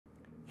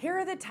Here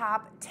are the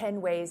top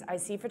 10 ways I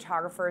see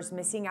photographers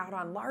missing out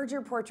on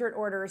larger portrait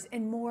orders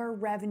and more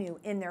revenue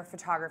in their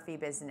photography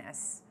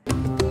business.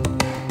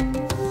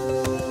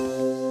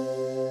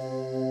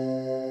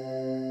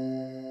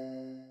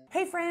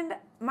 Hey friend,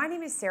 my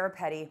name is Sarah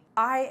Petty.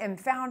 I am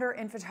founder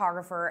and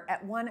photographer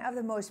at one of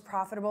the most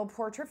profitable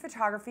portrait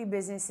photography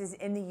businesses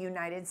in the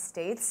United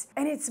States,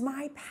 and it's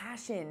my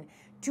passion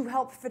to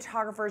help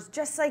photographers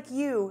just like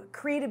you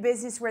create a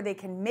business where they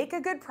can make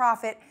a good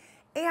profit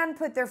and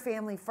put their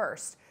family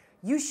first.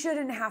 You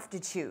shouldn't have to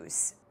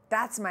choose.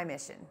 That's my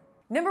mission.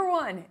 Number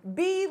one,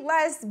 be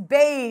less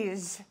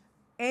beige.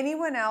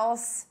 Anyone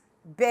else?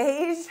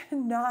 Beige?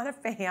 Not a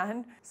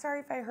fan.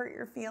 Sorry if I hurt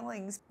your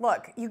feelings.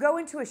 Look, you go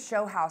into a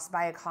show house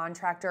by a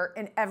contractor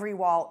and every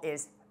wall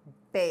is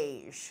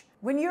beige.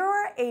 When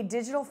you're a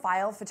digital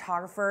file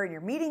photographer and you're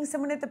meeting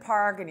someone at the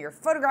park and you're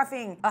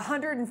photographing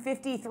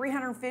 150,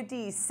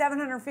 350,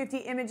 750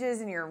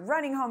 images and you're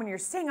running home and you're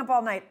staying up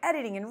all night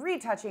editing and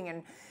retouching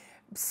and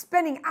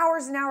spending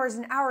hours and hours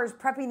and hours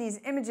prepping these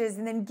images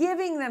and then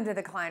giving them to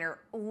the client or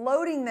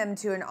loading them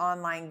to an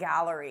online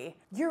gallery,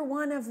 you're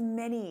one of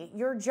many.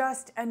 You're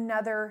just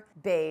another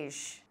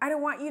beige. I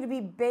don't want you to be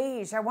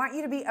beige. I want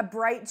you to be a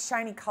bright,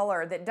 shiny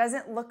color that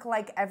doesn't look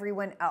like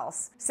everyone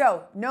else.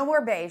 So, no more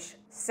beige.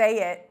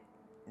 Say it.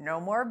 No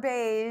more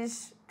beige.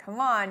 Come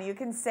on, you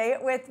can say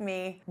it with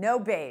me. No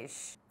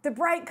beige. The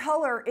bright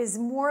color is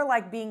more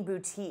like being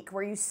boutique,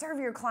 where you serve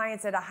your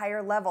clients at a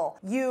higher level.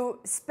 You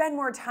spend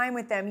more time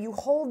with them. You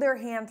hold their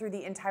hand through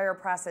the entire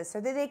process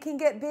so that they can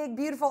get big,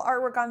 beautiful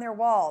artwork on their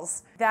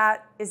walls.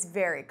 That is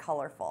very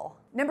colorful.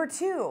 Number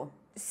two,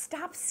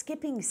 stop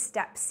skipping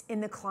steps in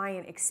the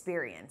client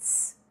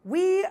experience.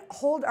 We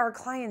hold our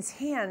clients'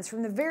 hands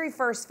from the very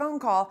first phone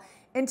call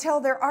until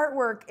their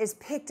artwork is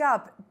picked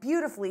up,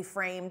 beautifully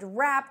framed,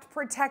 wrapped,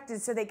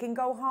 protected so they can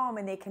go home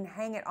and they can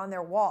hang it on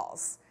their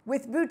walls.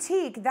 With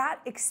boutique, that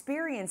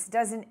experience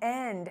doesn't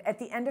end at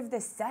the end of the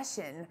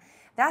session.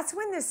 That's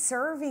when the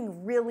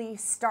serving really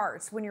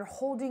starts, when you're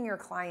holding your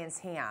client's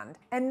hand.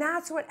 And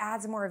that's what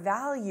adds more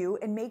value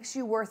and makes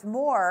you worth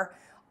more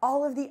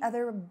all of the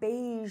other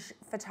beige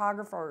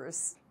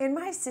photographers. In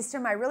my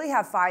system, I really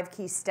have 5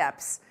 key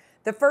steps.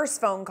 The first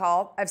phone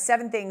call, I have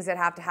 7 things that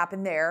have to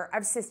happen there.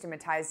 I've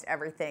systematized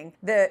everything.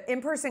 The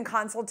in-person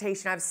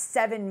consultation, I have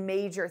 7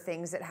 major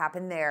things that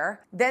happen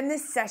there. Then the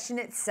session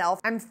itself,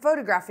 I'm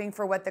photographing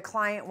for what the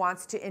client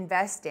wants to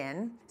invest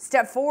in.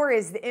 Step 4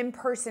 is the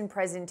in-person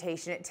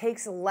presentation. It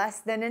takes less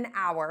than an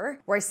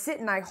hour, where I sit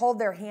and I hold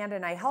their hand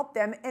and I help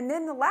them. And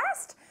then the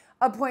last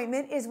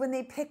appointment is when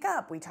they pick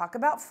up. We talk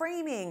about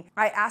framing.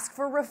 I ask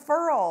for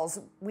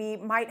referrals. We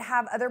might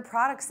have other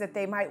products that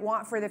they might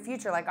want for the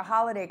future, like a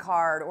holiday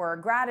card or a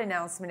grad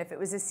announcement if it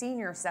was a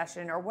senior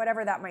session or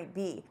whatever that might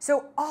be.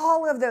 So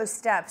all of those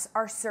steps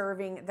are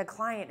serving the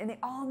client and they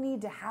all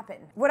need to happen.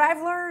 What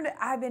I've learned,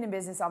 I've been in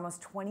business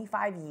almost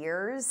 25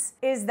 years,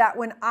 is that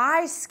when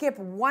I skip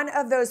one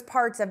of those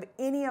parts of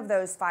any of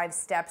those 5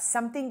 steps,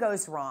 something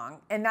goes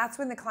wrong. And that's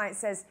when the client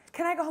says,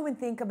 can I go home and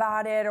think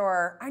about it?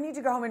 Or I need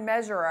to go home and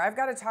measure, or I've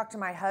got to talk to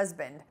my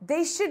husband.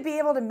 They should be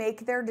able to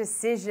make their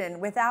decision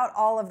without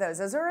all of those.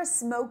 Those are a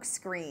smoke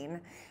screen.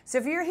 So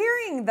if you're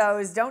hearing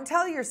those, don't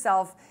tell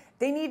yourself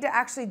they need to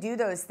actually do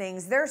those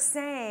things. They're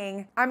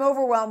saying, I'm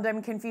overwhelmed,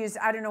 I'm confused,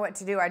 I don't know what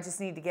to do, I just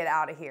need to get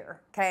out of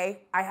here,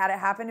 okay? I had it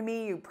happen to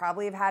me, you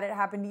probably have had it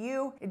happen to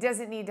you. It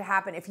doesn't need to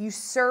happen if you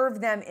serve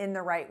them in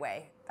the right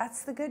way.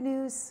 That's the good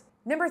news.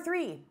 Number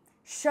 3,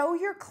 show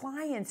your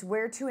clients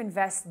where to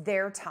invest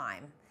their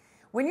time.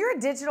 When you're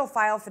a digital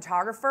file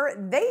photographer,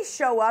 they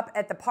show up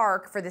at the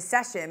park for the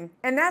session,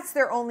 and that's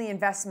their only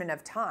investment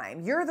of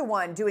time. You're the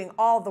one doing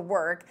all the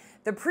work,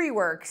 the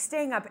pre-work,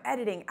 staying up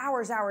editing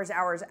hours,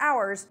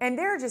 and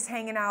they're just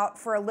hanging out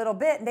for a little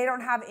bit and they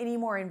don't have any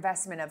more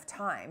investment of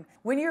time.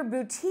 When you're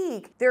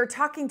boutique, they're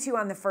talking to you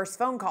on the first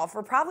phone call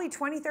for probably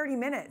 20, 30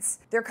 minutes.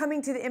 They're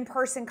coming to the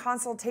in-person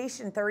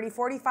consultation 30,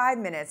 45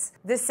 minutes.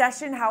 The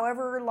session,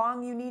 however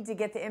long you need to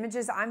get the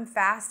images, I'm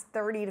fast,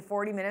 30 to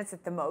 40 minutes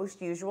at the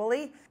most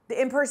usually.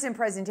 The in-person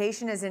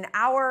presentation is an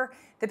hour.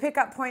 The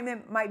pickup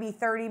appointment might be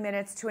 30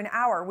 minutes to an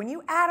hour. When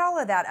you add all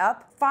of that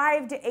up,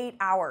 5 to 8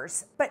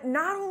 hours. But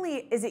not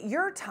only is it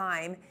your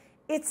time,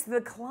 it's the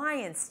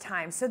client's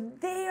time. So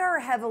they are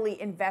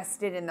heavily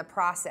invested in the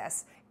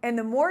process. And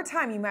the more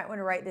time, you might want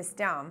to write this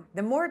down,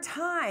 the more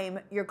time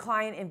your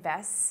client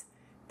invests,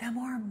 the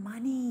more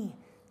money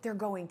they're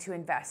going to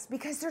invest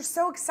because they're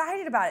so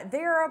excited about it.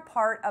 They're a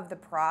part of the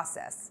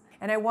process.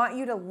 And I want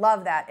you to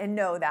love that and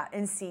know that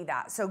and see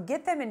that. So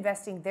get them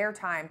investing their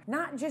time,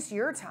 not just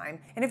your time.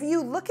 And if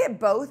you look at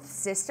both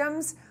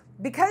systems,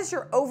 because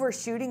you're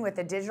overshooting with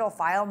the digital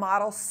file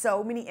model,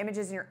 so many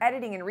images and you're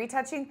editing and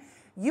retouching,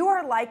 you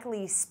are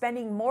likely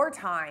spending more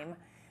time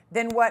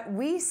than what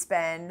we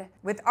spend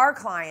with our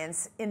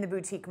clients in the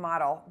boutique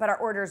model, but our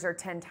orders are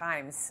 10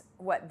 times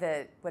what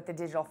the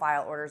digital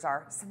file orders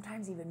are,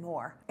 sometimes even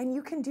more. And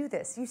you can do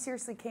this, you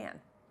seriously can.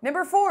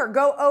 Number 4,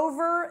 go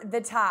over the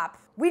top.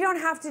 We don't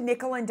have to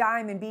nickel and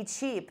dime and be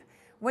cheap.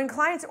 When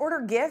clients order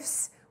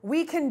gifts,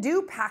 We can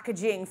do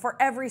packaging for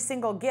every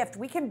single gift.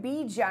 We can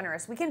be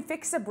generous. We can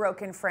fix a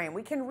broken frame.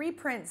 We can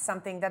reprint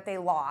something that they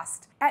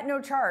lost at no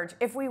charge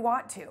if we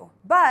want to.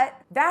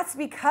 But that's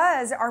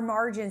because our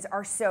margins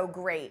are so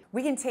great.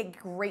 We can take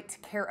great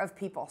care of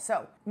people.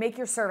 So make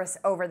your service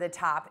over the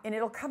top and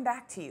it'll come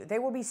back to you. They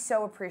will be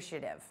so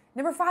appreciative.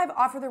 Number 5,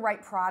 offer the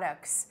right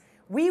products.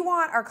 We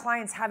want our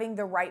clients having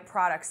the right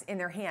products in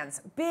their hands.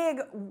 Big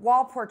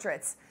wall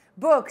portraits,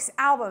 books,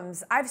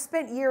 albums. I've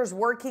spent years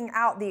working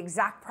out the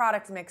exact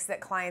product mix that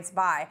clients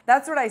buy.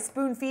 That's what I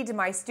spoon feed to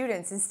my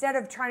students instead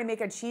of trying to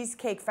make a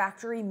Cheesecake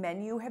Factory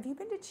menu. Have you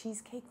been to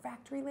Cheesecake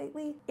Factory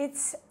lately?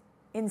 It's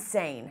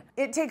insane.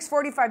 It takes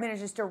 45 minutes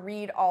just to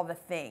read all the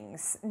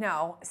things.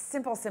 No,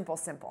 simple, simple,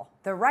 simple.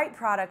 The right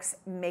products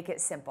make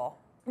it simple.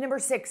 Number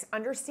 6,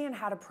 understand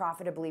how to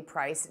profitably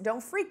price.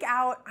 Don't freak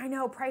out. I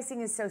know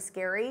pricing is so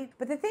scary,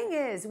 but the thing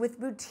is, with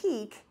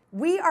boutique,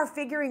 we are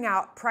figuring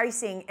out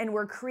pricing and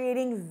we're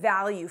creating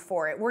value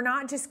for it. We're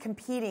not just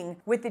competing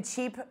with the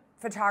cheap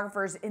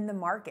photographers in the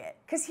market.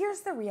 Because here's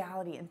the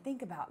reality, and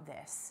think about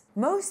this.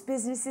 Most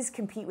businesses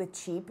compete with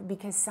cheap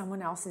because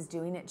someone else is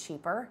doing it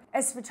cheaper.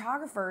 As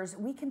photographers,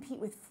 we compete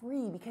with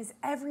free because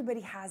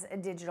everybody has a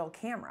digital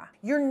camera.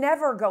 You're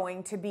never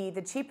going to be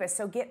the cheapest,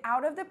 so get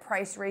out of the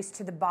price race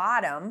to the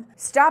bottom.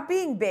 Stop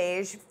being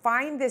beige,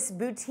 find this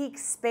boutique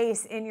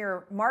space in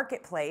your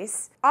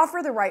marketplace, offer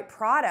the right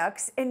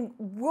products, and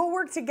we'll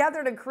work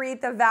together to create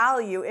the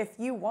value if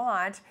you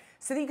want,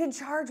 so that you can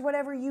charge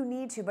whatever you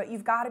need to, but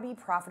you've got to be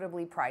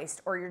profitably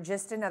priced or you're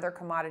just another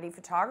commodity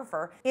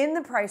photographer in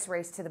the price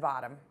race to the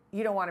bottom.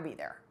 You don't want to be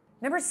there.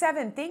 Number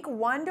 7, think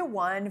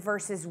one-to-one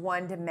versus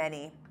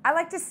one-to-many. I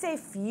like to say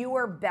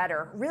fewer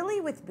better.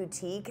 Really with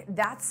boutique,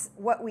 that's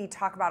what we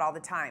talk about all the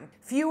time.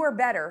 Fewer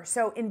better.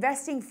 So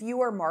investing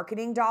fewer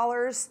marketing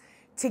dollars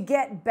to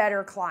get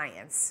better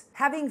clients.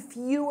 Having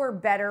fewer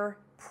better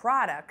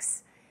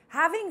products.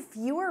 Having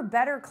fewer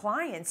better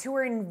clients who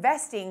are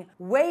investing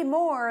way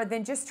more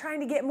than just trying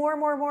to get more.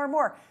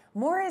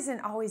 More isn't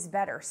always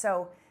better.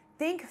 So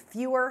think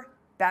fewer,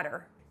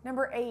 better.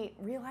 Number 8,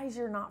 realize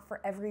you're not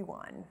for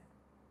everyone.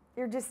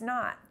 You're just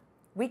not.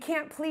 We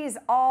can't please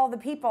all the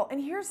people.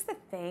 And here's the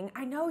thing,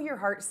 I know you're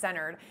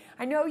heart-centered.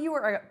 I know you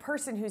are a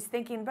person who's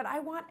thinking, but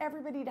I want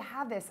everybody to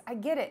have this. I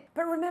get it.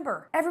 But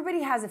remember,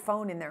 everybody has a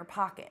phone in their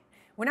pocket.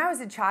 When I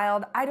was a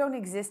child, I don't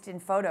exist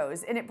in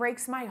photos, and it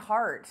breaks my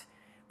heart.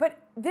 But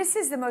this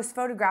is the most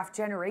photographed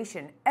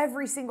generation.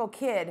 Every single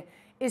kid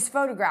is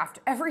photographed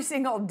every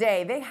single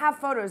day. They have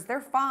photos,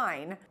 they're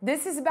fine.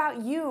 This is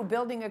about you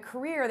building a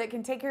career that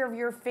can take care of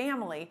your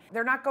family.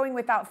 They're not going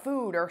without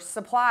food or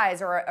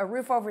supplies or a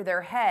roof over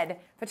their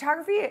head.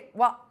 Photography,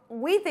 well,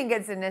 we think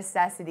it's a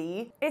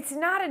necessity. It's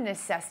not a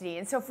necessity.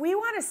 And so if we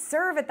want to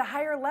serve at the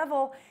higher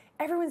level,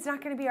 everyone's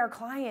not going to be our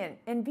client,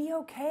 and be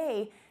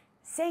okay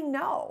saying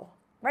no.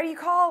 Right? You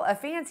call a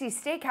fancy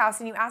steakhouse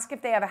and you ask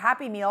if they have a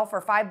Happy Meal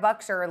for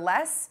 $5 or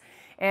less,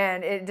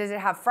 and does it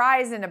have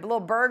fries and a little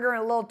burger and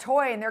a little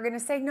toy, and they're going to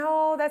say,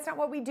 no, that's not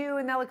what we do,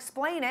 and they'll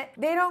explain it.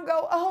 They don't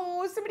go,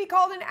 oh, somebody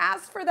called and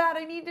asked for that,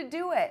 I need to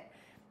do it.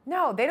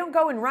 No, they don't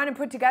go and run and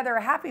put together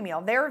a Happy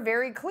Meal. They're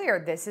very clear.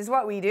 This is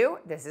what we do.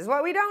 This is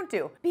what we don't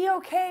do. Be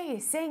okay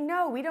saying,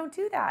 no, we don't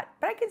do that,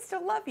 but I can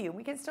still love you.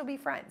 We can still be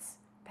friends.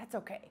 That's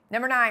okay.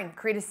 Number 9,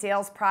 create a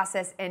sales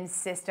process and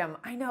system.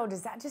 I know,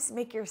 does that just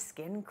make your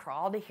skin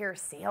crawl to hear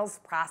sales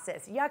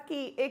process?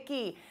 Yucky,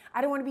 icky.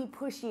 I don't want to be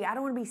pushy. I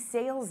don't want to be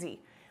salesy.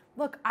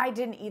 Look, I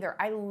didn't either.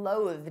 I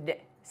loathed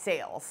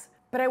sales.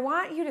 But I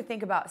want you to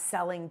think about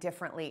selling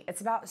differently.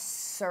 It's about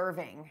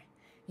serving.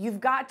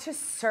 You've got to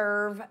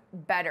serve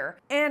better.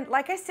 And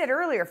like I said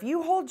earlier, if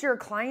you hold your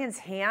clients'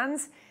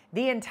 hands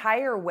the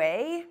entire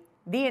way,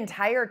 the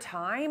entire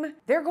time,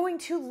 they're going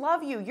to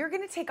love you. You're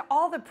going to take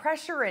all the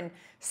pressure and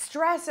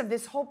stress of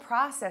this whole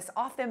process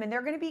off them, and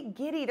they're going to be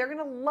giddy. They're going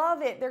to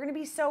love it. They're going to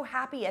be so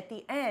happy at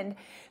the end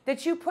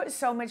that you put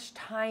so much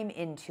time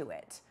into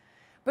it.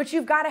 But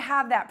you've got to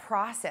have that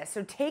process.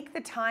 So take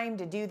the time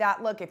to do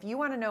that. Look, if you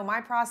want to know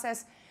my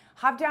process,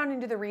 hop down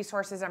into the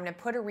resources. I'm going to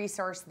put a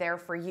resource there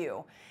for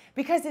you,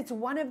 because it's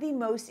one of the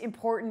most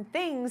important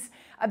things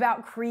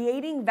about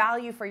creating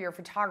value for your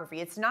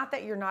photography. It's not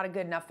that you're not a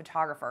good enough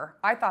photographer.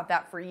 I thought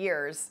that for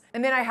years.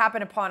 And then I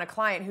happened upon a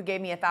client who gave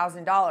me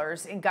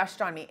 $1,000 and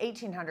gushed on me,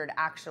 $1,800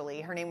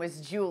 actually. Her name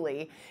was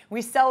Julie.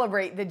 We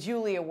celebrate the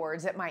Julie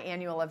Awards at my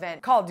annual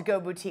event called Go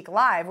Boutique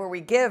Live, where we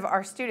give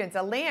our students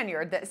a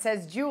lanyard that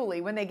says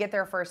Julie when they get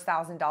their first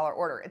 $1,000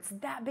 order. It's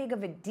that big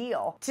of a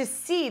deal to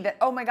see that,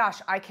 oh my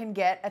gosh, I can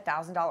get a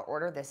 $1,000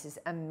 order. This is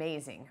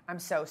amazing. I'm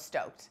so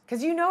stoked.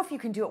 Because you know, if you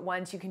can do it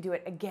once, you can do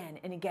it again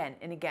and again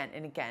and again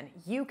and again.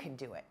 You can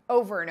do it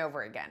over and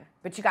over again,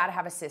 but you got to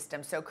have a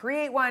system. So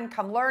create one,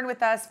 come learn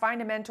with us, find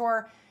a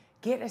mentor,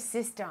 get a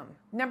system.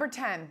 Number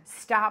 10,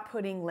 stop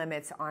putting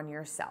limits on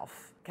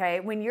yourself. Okay.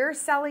 When you're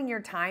selling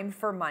your time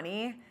for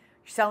money,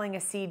 selling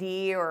a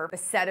CD or a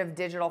set of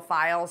digital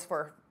files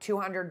for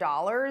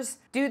 $200.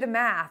 Do the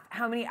math.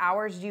 How many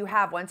hours do you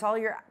have? Once all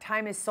your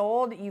time is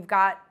sold, you've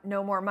got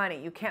no more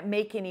money. You can't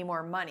make any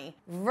more money.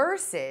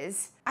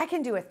 Versus, I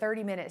can do a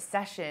 30-minute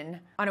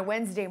session on a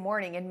Wednesday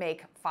morning and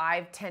make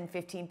 $5,000,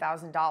 $10,000,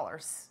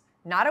 $15,000.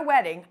 Not a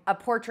wedding, a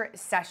portrait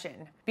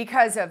session.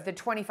 Because of the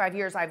 25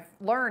 years I've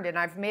learned and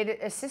I've made it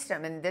a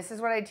system, and this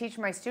is what I teach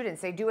my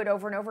students. They do it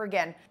over and over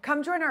again.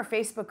 Come join our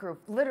Facebook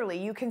group.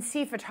 Literally, you can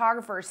see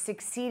photographers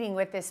succeeding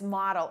with this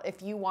model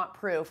if you want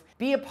proof.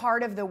 Be a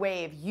part of the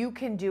wave. You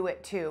can do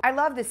it too. I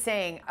love the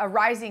saying, a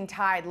rising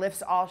tide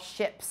lifts all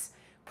ships.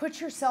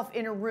 Put yourself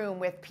in a room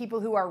with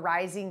people who are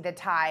rising the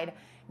tide,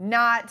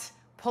 not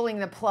pulling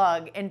the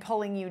plug and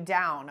pulling you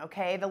down,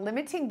 okay? The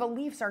limiting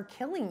beliefs are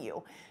killing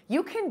you.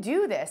 You can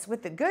do this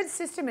with a good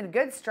system and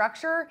good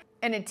structure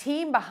and a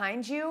team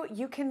behind you.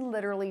 You can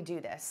literally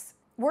do this.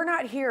 We're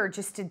not here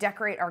just to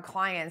decorate our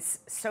clients'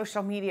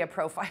 social media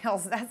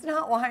profiles. That's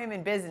not why I'm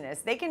in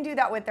business. They can do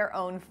that with their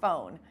own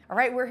phone. All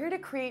right, we're here to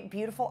create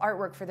beautiful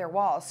artwork for their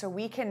walls so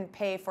we can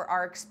pay for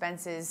our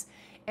expenses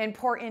and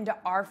pour into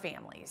our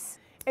families.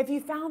 If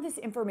you found this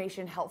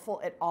information helpful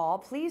at all,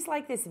 please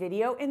like this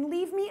video and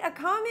leave me a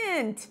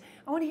comment.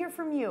 I want to hear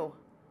from you.